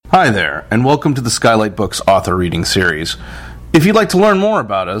Hi there, and welcome to the Skylight Books author reading series. If you'd like to learn more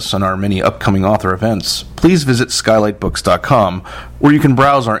about us and our many upcoming author events, please visit skylightbooks.com, where you can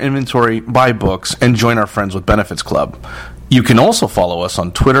browse our inventory, buy books, and join our Friends with Benefits Club. You can also follow us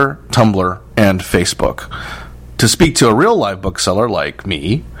on Twitter, Tumblr, and Facebook. To speak to a real live bookseller like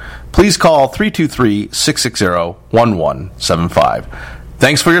me, please call 323-660-1175.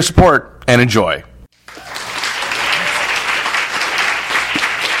 Thanks for your support, and enjoy.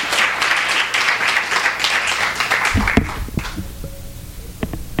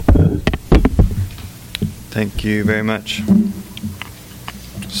 Thank you very much.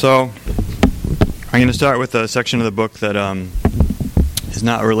 So, I'm going to start with a section of the book that is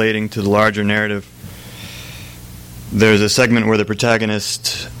not relating to the larger narrative. There's a segment where the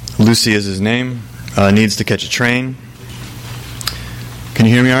protagonist, Lucy is his name, needs to catch a train. Can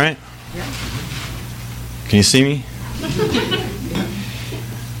you hear me all right? Yeah. Can you see me?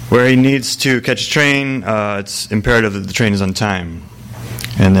 Where he needs to catch a train, it's imperative that the train is on time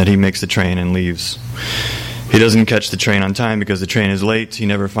and that he makes the train and leaves. He doesn't catch the train on time because the train is late. He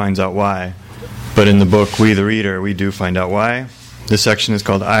never finds out why. But in the book, we, the reader, we do find out why. This section is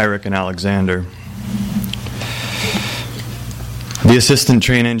called Eirik and Alexander. The assistant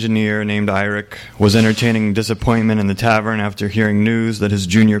train engineer named Eirik was entertaining disappointment in the tavern after hearing news that his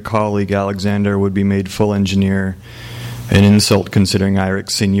junior colleague Alexander would be made full engineer, an insult considering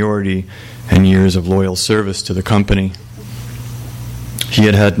Eirik's seniority and years of loyal service to the company. He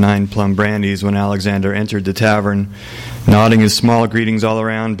had had 9 plum brandies when Alexander entered the tavern, nodding his small greetings all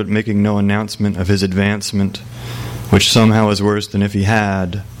around but making no announcement of his advancement, which somehow was worse than if he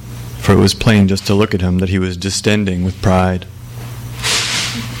had, for it was plain just to look at him that he was distending with pride.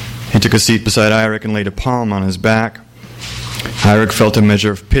 He took a seat beside Eirik and laid a palm on his back. Eirik felt a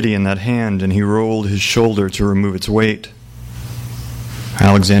measure of pity in that hand, and he rolled his shoulder to remove its weight.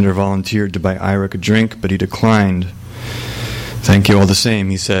 Alexander volunteered to buy Eirik a drink, but he declined. "Thank you all the same,"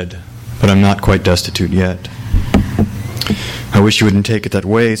 he said, "but I'm not quite destitute yet." "I wish you wouldn't take it that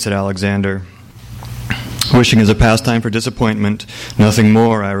way," said Alexander. "Wishing is a pastime for disappointment, nothing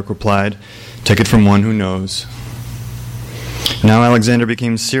more," Eirik replied. "Take it from one who knows." Now Alexander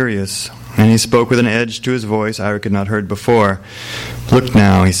became serious, and he spoke with an edge to his voice Eirik had not heard before. "Look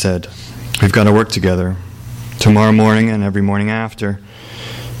now," he said, "we've got to work together. Tomorrow morning and every morning after.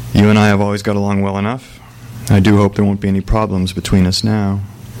 You and I have always got along well enough. I do hope there won't be any problems between us now."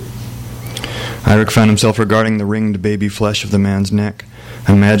 Eirik found himself regarding the ringed baby flesh of the man's neck,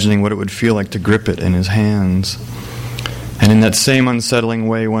 imagining what it would feel like to grip it in his hands. And in that same unsettling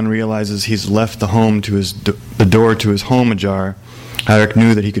way one realizes he's left the door to his home ajar, Eirik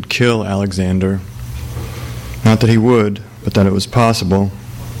knew that he could kill Alexander. Not that he would, but that it was possible.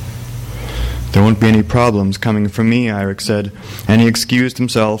 "There won't be any problems coming from me," Eirik said, and he excused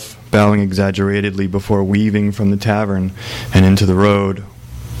himself, bowing exaggeratedly before weaving from the tavern and into the road.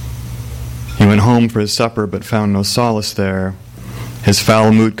 He went home for his supper but found no solace there, his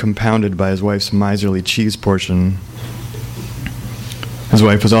foul mood compounded by his wife's miserly cheese portion. His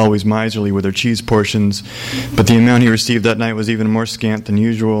wife was always miserly with her cheese portions, but the amount he received that night was even more scant than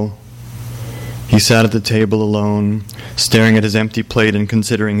usual. He sat at the table alone, staring at his empty plate and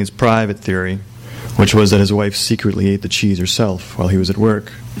considering his private theory, which was that his wife secretly ate the cheese herself while he was at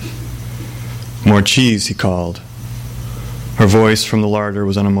work. "More cheese," he called. Her voice from the larder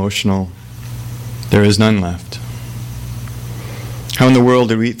was unemotional. "There is none left." "How in the world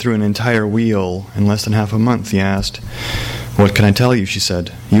did we eat through an entire wheel in less than half a month?" he asked. "What can I tell you?" she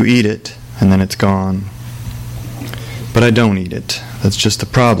said. "You eat it, and then it's gone." "But I don't eat it. That's just the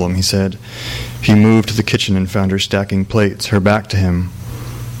problem," he said. He moved to the kitchen and found her stacking plates, her back to him.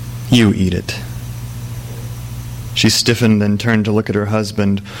 "You eat it." She stiffened and turned to look at her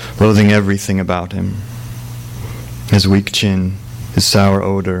husband, loathing everything about him. His weak chin, his sour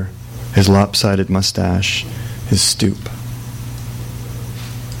odor, his lopsided mustache, his stoop.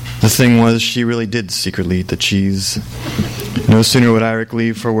 The thing was, she really did secretly eat the cheese. No sooner would Eirik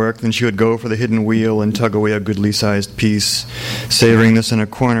leave for work than she would go for the hidden wheel and tug away a goodly-sized piece, savoring this in a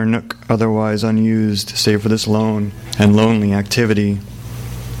corner nook otherwise unused, save for this lone and lonely activity.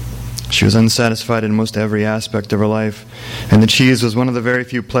 She was unsatisfied in most every aspect of her life, and the cheese was one of the very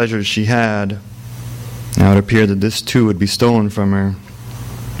few pleasures she had. Now it appeared that this too would be stolen from her.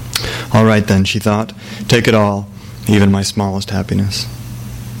 "All right then," she thought, "take it all, even my smallest happiness."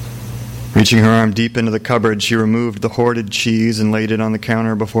 Reaching her arm deep into the cupboard, she removed the hoarded cheese and laid it on the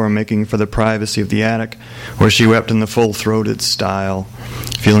counter before making for the privacy of the attic, where she wept in the full-throated style,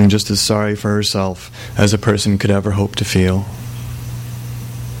 feeling just as sorry for herself as a person could ever hope to feel.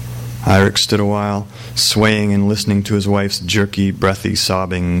 Eirik stood a while, swaying and listening to his wife's jerky, breathy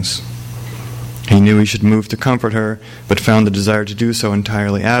sobbings. He knew he should move to comfort her, but found the desire to do so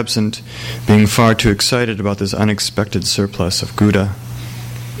entirely absent, being far too excited about this unexpected surplus of Gouda.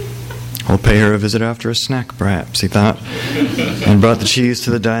 I'll pay her a visit after a snack, perhaps, he thought, and brought the cheese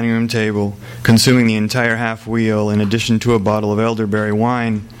to the dining room table, consuming the entire half-wheel in addition to a bottle of elderberry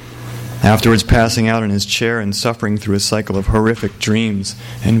wine, afterwards passing out in his chair and suffering through a cycle of horrific dreams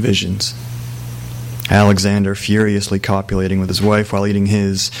and visions. Alexander furiously copulating with his wife while eating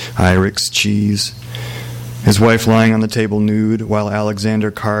his, Eirik's, cheese. His wife lying on the table nude, while Alexander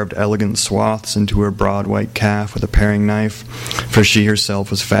carved elegant swaths into her broad white calf with a paring knife, for she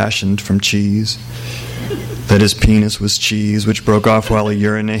herself was fashioned from cheese. That his penis was cheese, which broke off while he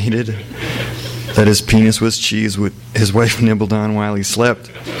urinated. That his penis was cheese, which his wife nibbled on while he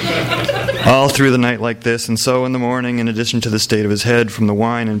slept. All through the night like this, and so in the morning, in addition to the state of his head from the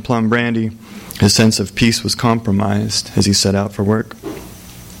wine and plum brandy, his sense of peace was compromised as he set out for work.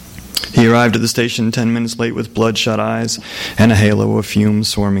 He arrived at the station 10 minutes late with bloodshot eyes and a halo of fumes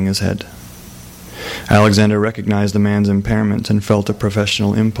swarming his head. Alexander recognized the man's impairment and felt a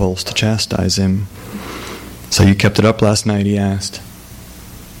professional impulse to chastise him. "So you kept it up last night?" he asked.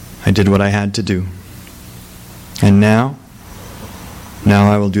 "I did what I had to do. And now?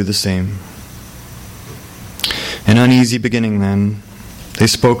 Now I will do the same." An uneasy beginning then. They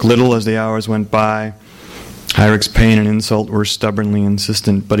spoke little as the hours went by. Eirik's pain and insult were stubbornly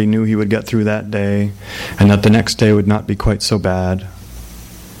insistent, but he knew he would get through that day, and that the next day would not be quite so bad.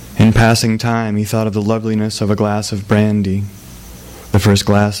 In passing time, he thought of the loveliness of a glass of brandy, the first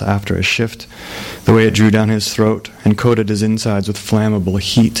glass after a shift, the way it drew down his throat and coated his insides with flammable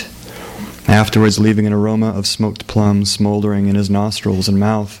heat, afterwards leaving an aroma of smoked plums smoldering in his nostrils and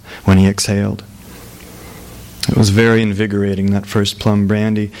mouth when he exhaled. It was very invigorating, that first plum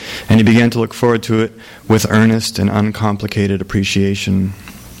brandy, and he began to look forward to it with earnest and uncomplicated appreciation.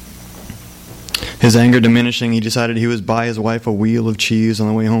 His anger diminishing, he decided he would buy his wife a wheel of cheese on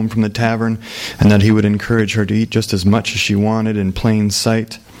the way home from the tavern, and that he would encourage her to eat just as much as she wanted in plain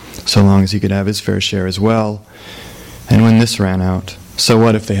sight, so long as he could have his fair share as well. And when this ran out, so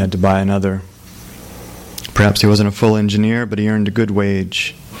what if they had to buy another? Perhaps he wasn't a full engineer, but he earned a good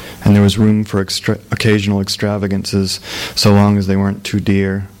wage, and there was room for occasional extravagances, so long as they weren't too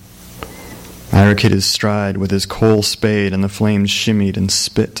dear. Eirik hit his stride with his coal spade, and the flames shimmied and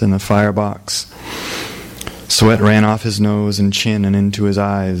spit in the firebox. Sweat ran off his nose and chin and into his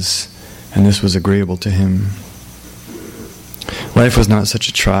eyes, and this was agreeable to him. Life was not such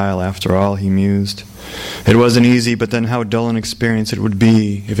a trial after all, he mused. It wasn't easy, but then how dull an experience it would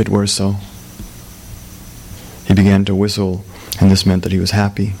be if it were so. He began to whistle, and this meant that he was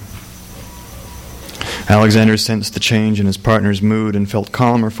happy. Alexander sensed the change in his partner's mood and felt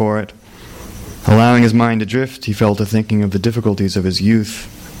calmer for it. Allowing his mind to drift, he fell to thinking of the difficulties of his youth.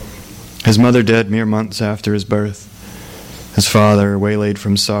 His mother dead mere months after his birth. His father, waylaid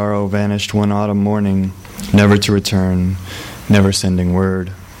from sorrow, vanished one autumn morning, never to return, never sending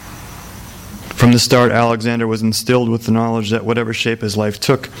word. From the start, Alexander was instilled with the knowledge that whatever shape his life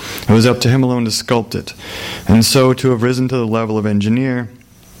took, it was up to him alone to sculpt it. And so, to have risen to the level of engineer,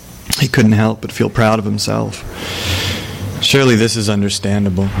 he couldn't help but feel proud of himself. Surely this is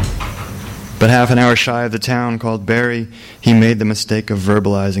understandable. But half an hour shy of the town called Barry, he made the mistake of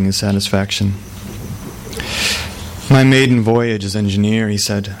verbalizing his satisfaction. "My maiden voyage as engineer," he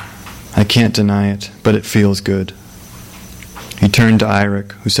said. "I can't deny it, but it feels good." He turned to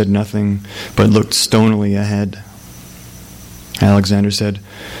Eirik, who said nothing, but looked stonily ahead. Alexander said,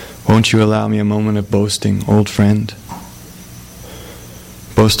 "Won't you allow me a moment of boasting, old friend?"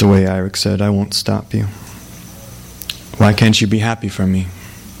 "Boast away," Eirik said. "I won't stop you." "Why can't you be happy for me?"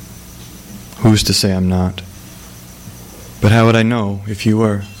 "Who's to say I'm not?" "But how would I know if you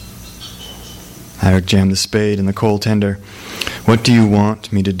were?" Eirik jammed the spade in the coal tender. "What do you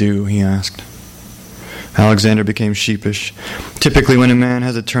want me to do?" he asked. Alexander became sheepish. Typically, when a man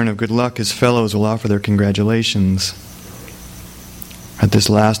has a turn of good luck, his fellows will offer their congratulations. At this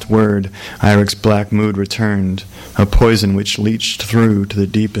last word, Eirik's black mood returned, a poison which leached through to the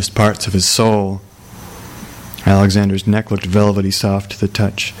deepest parts of his soul. Alexander's neck looked velvety soft to the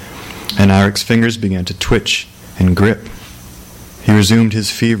touch, and Eirik's fingers began to twitch and grip. He resumed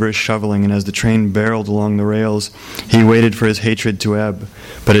his feverish shoveling, and as the train barreled along the rails, he waited for his hatred to ebb,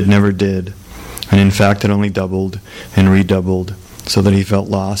 but it never did, and in fact it only doubled and redoubled, so that he felt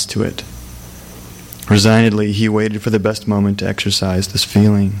lost to it. Resignedly, he waited for the best moment to exercise this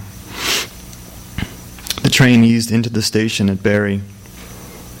feeling. The train eased into the station at Barry.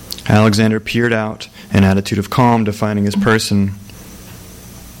 Alexander peered out, an attitude of calm defining his person.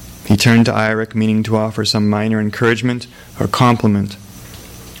 He turned to Eirik, meaning to offer some minor encouragement or compliment,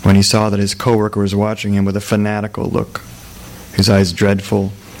 when he saw that his co-worker was watching him with a fanatical look, his eyes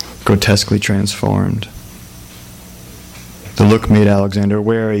dreadful, grotesquely transformed. The look made Alexander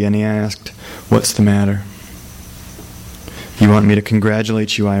wary, and he asked, "What's the matter?" "You want me to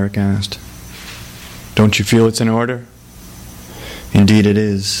congratulate you?" Eirik asked. "Don't you feel it's in order?" "Indeed it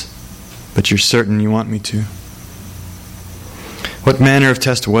is, but you're certain you want me to?" What manner of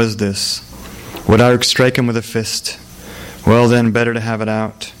test was this? Would Eirik strike him with a fist? Well then, better to have it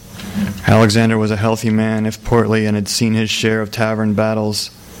out. Alexander was a healthy man, if portly, and had seen his share of tavern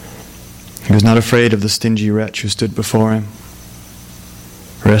battles. He was not afraid of the stingy wretch who stood before him.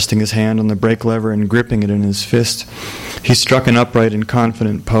 Resting his hand on the brake lever and gripping it in his fist, he struck an upright and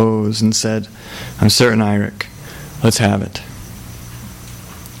confident pose and said, "I'm certain, Eirik. Let's have it."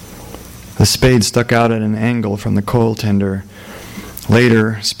 The spade stuck out at an angle from the coal tender.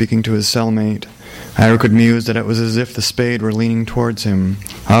 Later, speaking to his cellmate, Eirik could muse that it was as if the spade were leaning towards him,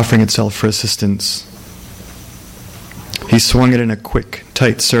 offering itself for assistance. He swung it in a quick,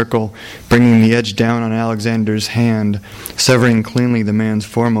 tight circle, bringing the edge down on Alexander's hand, severing cleanly the man's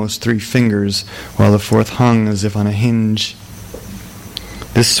foremost 3 fingers, while the fourth hung as if on a hinge.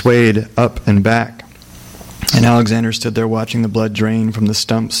 This swayed up and back, and Alexander stood there watching the blood drain from the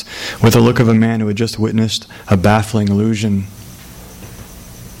stumps with the look of a man who had just witnessed a baffling illusion.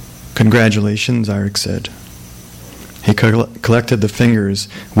 "Congratulations," Eirik said. He collected the fingers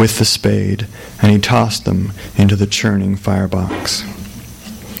with the spade, and he tossed them into the churning firebox.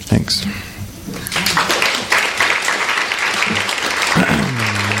 Thanks.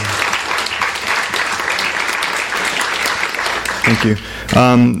 Thank you.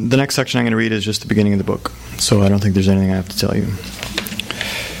 The next section I'm going to read is just the beginning of the book, so I don't think there's anything I have to tell you.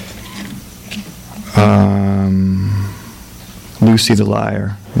 Lucy the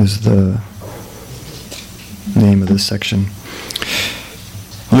Liar is the name of this section.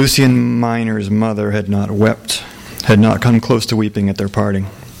 Lucien Minor's mother had not wept, had not come close to weeping at their parting.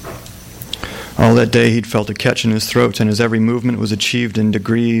 All that day he'd felt a catch in his throat, and his every movement was achieved in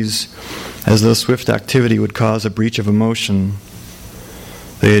degrees, as though swift activity would cause a breach of emotion.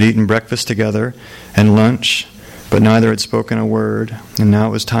 They had eaten breakfast together and lunch, but neither had spoken a word, and now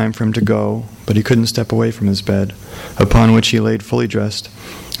it was time for him to go, but he couldn't step away from his bed, upon which he laid fully dressed,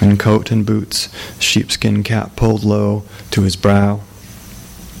 in coat and boots, sheepskin cap pulled low to his brow.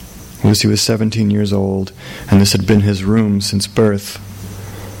 Lucy was 17 years old, and this had been his room since birth.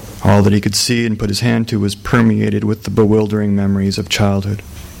 All that he could see and put his hand to was permeated with the bewildering memories of childhood.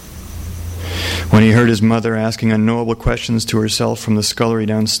 When he heard his mother asking unknowable questions to herself from the scullery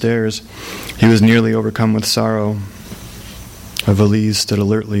downstairs, he was nearly overcome with sorrow. A valise stood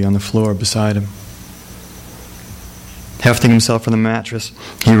alertly on the floor beside him. Hefting himself from the mattress,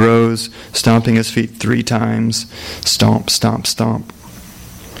 he rose, stomping his feet 3 times. Stomp, stomp, stomp.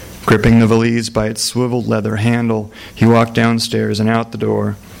 Gripping the valise by its swiveled leather handle, he walked downstairs and out the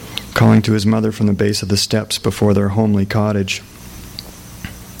door, calling to his mother from the base of the steps before their homely cottage.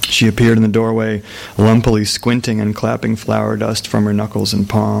 She appeared in the doorway, lumpily squinting and clapping flour dust from her knuckles and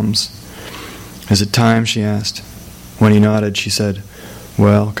palms. "Is it time?" she asked. When he nodded, she said,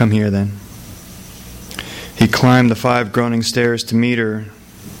 "Well, come here then." He climbed the 5 groaning stairs to meet her.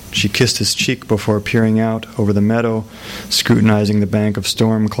 She kissed his cheek before peering out over the meadow, scrutinizing the bank of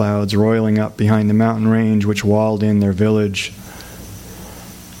storm clouds roiling up behind the mountain range which walled in their village.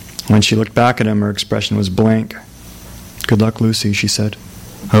 When she looked back at him, her expression was blank. "Good luck, Lucy," she said.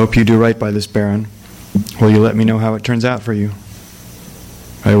 "I hope you do right by this baron. Will you let me know how it turns out for you?"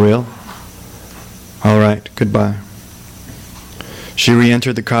 "I will." "All right, goodbye." She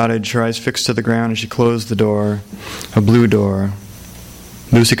re-entered the cottage, her eyes fixed to the ground as she closed the door, a blue door.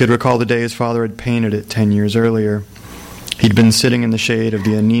 Lucy could recall the day his father had painted it 10 years earlier. He'd been sitting in the shade of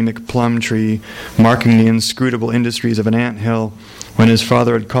the anemic plum tree, marking the inscrutable industries of an anthill, when his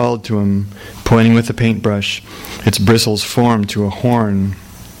father had called to him, pointing with the paintbrush, its bristles formed to a horn.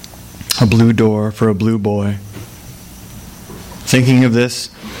 A blue door for a blue boy. Thinking of this,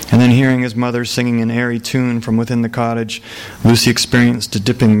 and then hearing his mother singing an airy tune from within the cottage, Lucy experienced a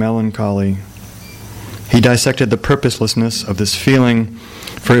dipping melancholy. He dissected the purposelessness of this feeling,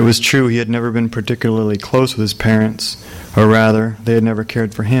 for it was true he had never been particularly close with his parents, or rather, they had never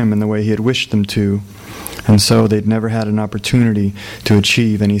cared for him in the way he had wished them to, and so they'd never had an opportunity to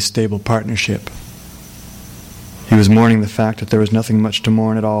achieve any stable partnership. He was mourning the fact that there was nothing much to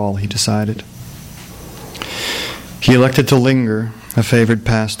mourn at all, he decided. He elected to linger, a favored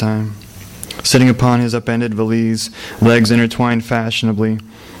pastime. Sitting upon his upended valise, legs intertwined fashionably,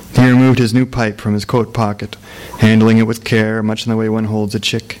 he removed his new pipe from his coat pocket, handling it with care, much in the way one holds a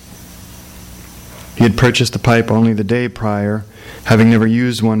chick. He had purchased the pipe only the day prior. Having never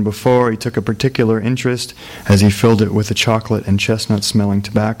used one before, he took a particular interest as he filled it with the chocolate and chestnut-smelling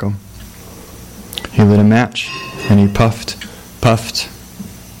tobacco. He lit a match, and he puffed.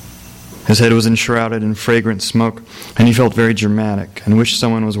 His head was enshrouded in fragrant smoke, and he felt very dramatic, and wished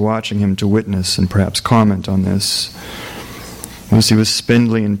someone was watching him to witness and perhaps comment on this. Lucy was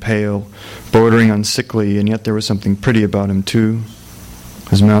spindly and pale, bordering on sickly, and yet there was something pretty about him, too.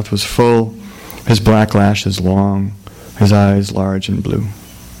 His mouth was full, his black lashes long, his eyes large and blue.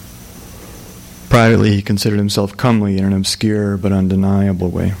 Privately, he considered himself comely in an obscure but undeniable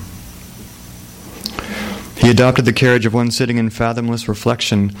way. He adopted the carriage of one sitting in fathomless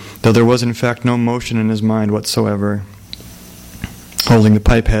reflection, though there was in fact no motion in his mind whatsoever. Holding the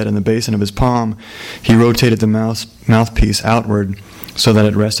pipe head in the basin of his palm, he rotated the mouthpiece outward so that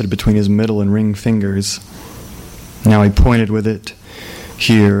it rested between his middle and ring fingers. Now he pointed with it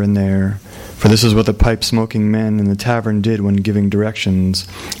here and there, for this is what the pipe-smoking men in the tavern did when giving directions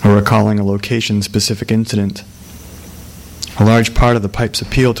or recalling a location-specific incident. A large part of the pipe's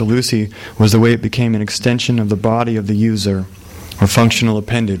appeal to Lucy was the way it became an extension of the body of the user, or functional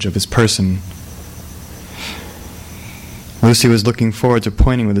appendage of his person. Lucy was looking forward to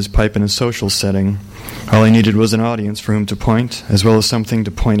pointing with his pipe in a social setting. All he needed was an audience for whom to point, as well as something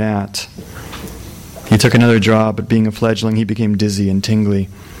to point at. He took another draw, but being a fledgling, he became dizzy and tingly.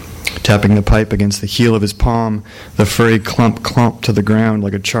 Tapping the pipe against the heel of his palm, the furry clump clumped to the ground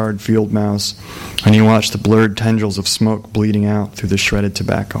like a charred field mouse, and he watched the blurred tendrils of smoke bleeding out through the shredded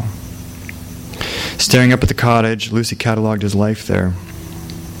tobacco. Staring up at the cottage, Lucy catalogued his life there.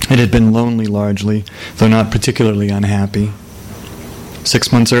 It had been lonely largely, though not particularly unhappy.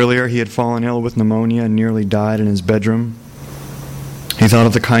 6 months earlier, he had fallen ill with pneumonia and nearly died in his bedroom. He thought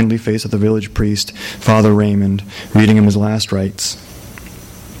of the kindly face of the village priest, Father Raymond, reading him his last rites.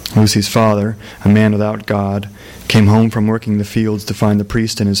 Lucy's father, a man without God, came home from working the fields to find the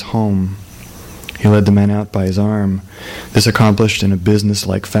priest in his home. He led the man out by his arm, this accomplished in a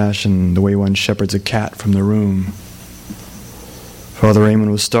business-like fashion, the way one shepherds a cat from the room. Father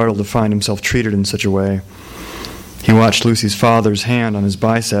Raymond was startled to find himself treated in such a way. He watched Lucy's father's hand on his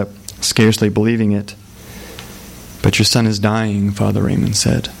bicep, scarcely believing it. "But your son is dying," Father Raymond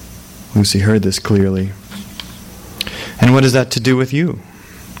said. Lucy heard this clearly. "And what has that to do with you?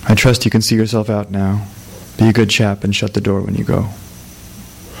 I trust you can see yourself out now. Be a good chap and shut the door when you go."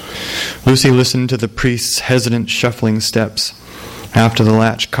 Lucy listened to the priest's hesitant, shuffling steps. After the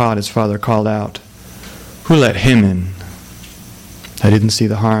latch caught, his father called out, "Who let him in?" "I didn't see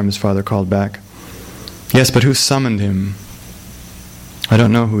the harm," his father called back. "Yes, but who summoned him?" "I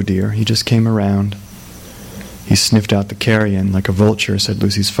don't know who, dear. He just came around." "He sniffed out the carrion like a vulture," said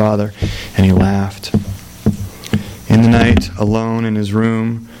Lucy's father, and he laughed. In the night, alone in his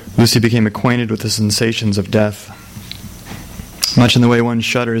room, Lucy became acquainted with the sensations of death. Much in the way one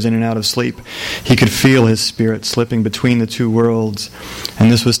shudders in and out of sleep, he could feel his spirit slipping between the two worlds,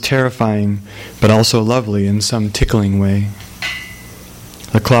 and this was terrifying, but also lovely in some tickling way.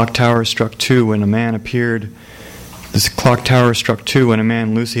 The clock tower struck 2 when a man appeared. This clock tower struck 2 when a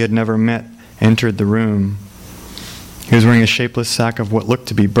man Lucy had never met entered the room. He was wearing a shapeless sack of what looked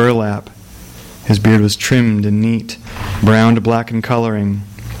to be burlap. His beard was trimmed and neat, brown to black in coloring.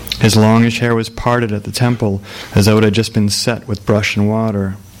 His longish hair was parted at the temple, as though it had just been set with brush and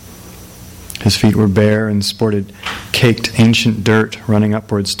water. His feet were bare and sported caked ancient dirt running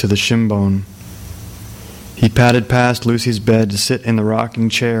upwards to the shin bone. He padded past Lucy's bed to sit in the rocking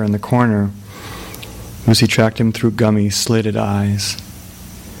chair in the corner. Lucy tracked him through gummy, slitted eyes.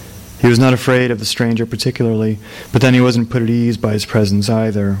 He was not afraid of the stranger particularly, but then he wasn't put at ease by his presence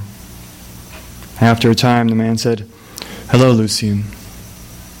either. After a time, the man said, "Hello, Lucien."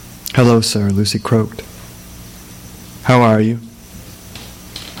 "Hello, sir," Lucy croaked. "How are you?"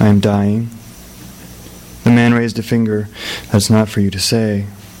 "I am dying." The man raised a finger. "That's not for you to say."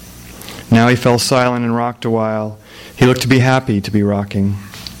 Now he fell silent and rocked a while. He looked to be happy to be rocking,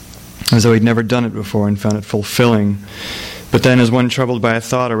 as though he'd never done it before and found it fulfilling. But then, as one troubled by a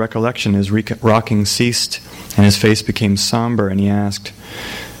thought or recollection, his rocking ceased, and his face became somber, and he asked,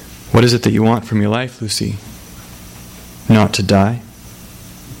 "What is it that you want from your life, Lucy?" "Not to die."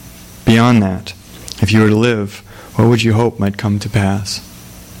 "Beyond that, if you were to live, what would you hope might come to pass?"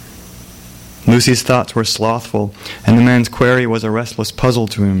 Lucy's thoughts were slothful, and the man's query was a restless puzzle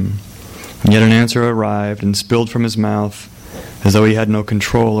to him. And yet an answer arrived and spilled from his mouth, as though he had no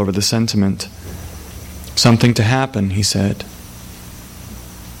control over the sentiment. "Something to happen," he said.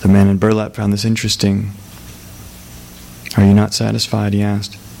 The man in burlap found this interesting. "Are you not satisfied?" he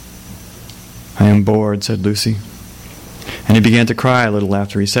asked. "I am bored," said Lucy. And he began to cry a little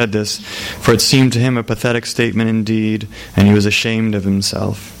after he said this, for it seemed to him a pathetic statement indeed, and he was ashamed of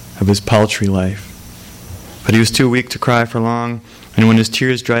himself, of his paltry life. But he was too weak to cry for long, and when his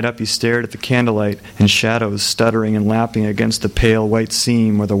tears dried up, he stared at the candlelight in shadows, stuttering and lapping against the pale white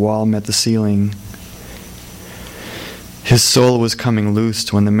seam where the wall met the ceiling. His soul was coming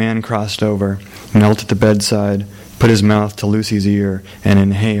loose when the man crossed over, knelt at the bedside, put his mouth to Lucy's ear, and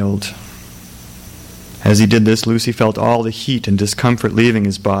inhaled. As he did this, Lucy felt all the heat and discomfort leaving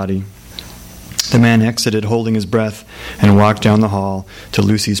his body. The man exited, holding his breath, and walked down the hall to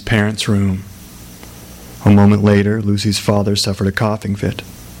Lucy's parents' room. A moment later, Lucy's father suffered a coughing fit.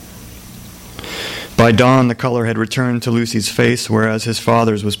 By dawn, the color had returned to Lucy's face, whereas his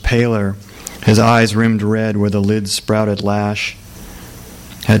father's was paler, his eyes rimmed red where the lids sprouted lash.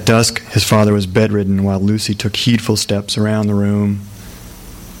 At dusk, his father was bedridden, while Lucy took heedful steps around the room.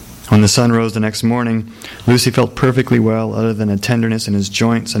 When the sun rose the next morning, Lucy felt perfectly well, other than a tenderness in his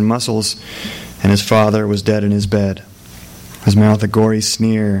joints and muscles, and his father was dead in his bed, his mouth a gory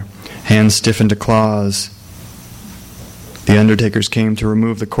sneer, hands stiffened to claws. The undertakers came to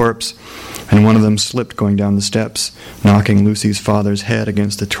remove the corpse, and one of them slipped going down the steps, knocking Lucy's father's head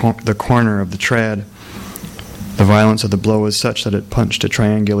against the corner of the tread. The violence of the blow was such that it punched a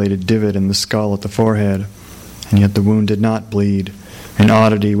triangulated divot in the skull at the forehead, and yet the wound did not bleed, an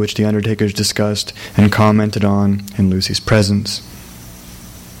oddity which the undertakers discussed and commented on in Lucy's presence.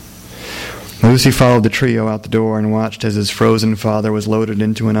 Lucy followed the trio out the door and watched as his frozen father was loaded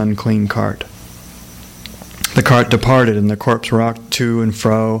into an unclean cart. The cart departed, and the corpse rocked to and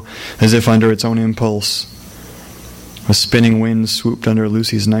fro as if under its own impulse. A spinning wind swooped under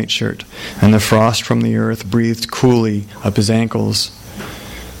Lucy's nightshirt, and the frost from the earth breathed coolly up his ankles.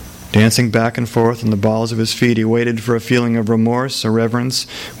 Dancing back and forth on the balls of his feet, he waited for a feeling of remorse or reverence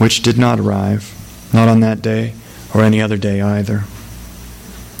which did not arrive, not on that day or any other day either.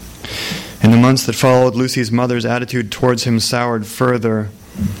 In the months that followed, Lucy's mother's attitude towards him soured further.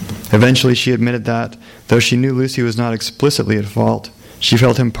 Eventually she admitted that, though she knew Lucy was not explicitly at fault, she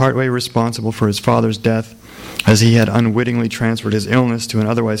felt him partway responsible for his father's death, as he had unwittingly transferred his illness to an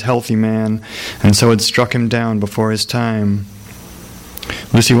otherwise healthy man, and so had struck him down before his time.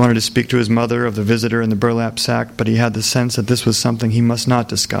 Lucy wanted to speak to his mother of the visitor in the burlap sack, but he had the sense that this was something he must not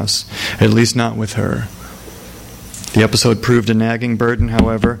discuss, at least not with her. The episode proved a nagging burden,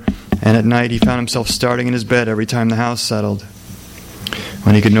 however, and at night he found himself starting in his bed every time the house settled.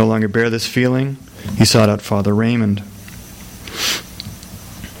 When he could no longer bear this feeling, he sought out Father Raymond.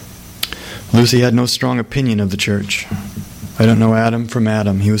 Lucy had no strong opinion of the church. "I don't know Adam from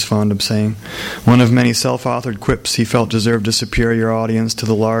Adam," he was fond of saying, one of many self-authored quips he felt deserved a superior audience to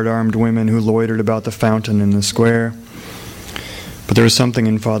the lard-armed women who loitered about the fountain in the square. But there was something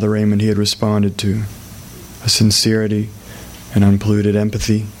in Father Raymond he had responded to, a sincerity, an unpolluted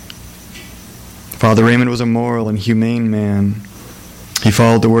empathy. Father Raymond was a moral and humane man. He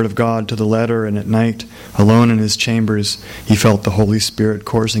followed the Word of God to the letter, and at night, alone in his chambers, he felt the Holy Spirit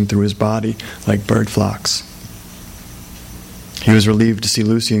coursing through his body like bird flocks. He was relieved to see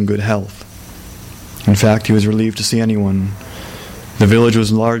Lucy in good health. In fact, he was relieved to see anyone. The village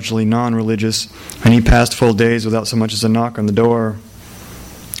was largely non-religious, and he passed full days without so much as a knock on the door.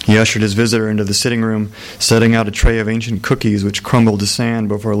 He ushered his visitor into the sitting room, setting out a tray of ancient cookies which crumbled to sand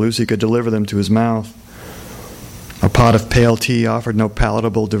before Lucy could deliver them to his mouth. A pot of pale tea offered no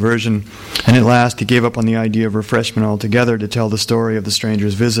palatable diversion, and at last he gave up on the idea of refreshment altogether to tell the story of the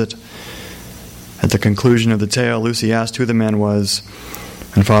stranger's visit. At the conclusion of the tale, Lucy asked who the man was,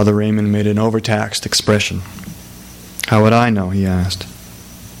 and Father Raymond made an overtaxed expression. "How would I know?" he asked.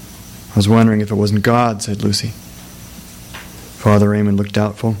 "I was wondering if it wasn't God," said Lucy. Father Raymond looked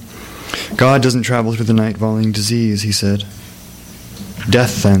doubtful. "God doesn't travel through the night vomiting disease," he said.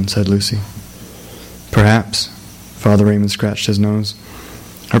 "Death, then," said Lucy. "Perhaps." Father Raymond scratched his nose.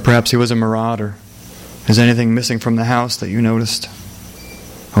 "Or perhaps he was a marauder. Is anything missing from the house that you noticed?"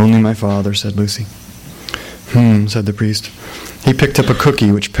 "Only my father," said Lucy. Said the priest. "He picked up a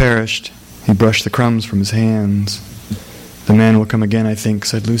cookie which perished. He brushed the crumbs from his hands." "The man will come again, I think,"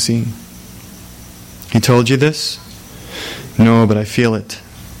 said Lucy. "He told you this?" "No, but I feel it."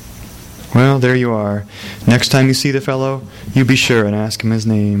 "Well, there you are. Next time you see the fellow, you be sure and ask him his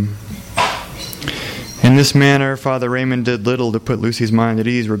name." In this manner, Father Raymond did little to put Lucy's mind at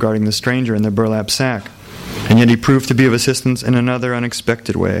ease regarding the stranger in the burlap sack, and yet he proved to be of assistance in another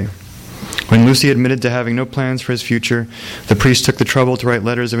unexpected way. When Lucy admitted to having no plans for his future, the priest took the trouble to write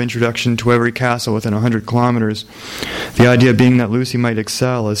letters of introduction to every castle within 100 kilometers, the idea being that Lucy might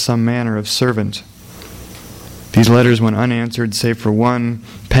excel as some manner of servant. These letters went unanswered, save for one,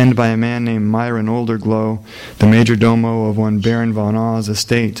 penned by a man named Myron Olderglow, the majordomo of one Baron Von Aux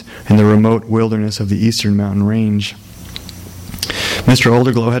estate in the remote wilderness of the eastern mountain range. Mr.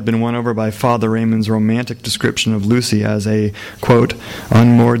 Olderglow had been won over by Father Raymond's romantic description of Lucy as a, quote,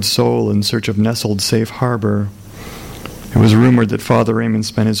 unmoored soul in search of nestled safe harbor. It was rumored that Father Raymond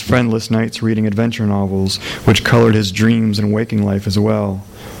spent his friendless nights reading adventure novels, which colored his dreams and waking life as well.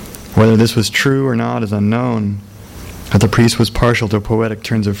 Whether this was true or not is unknown. That the priest was partial to poetic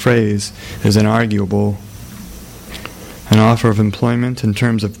turns of phrase is inarguable. An offer of employment in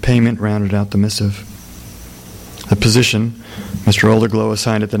terms of payment rounded out the missive. The position, Mr. Olderglow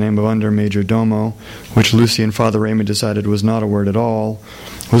assigned it the name of Undermajordomo, which Lucy and Father Raymond decided was not a word at all,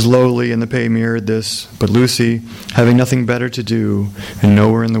 was lowly, and the pay mirrored this. But Lucy, having nothing better to do and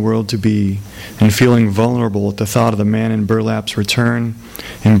nowhere in the world to be, and feeling vulnerable at the thought of the man in burlap's return,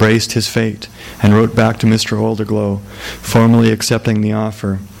 embraced his fate and wrote back to Mr. Olderglow, formally accepting the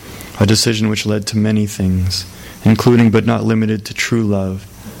offer, a decision which led to many things, including but not limited to true love,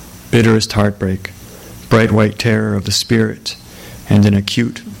 bitterest heartbreak, bright white terror of the spirit, and an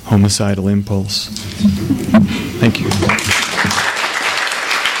acute homicidal impulse.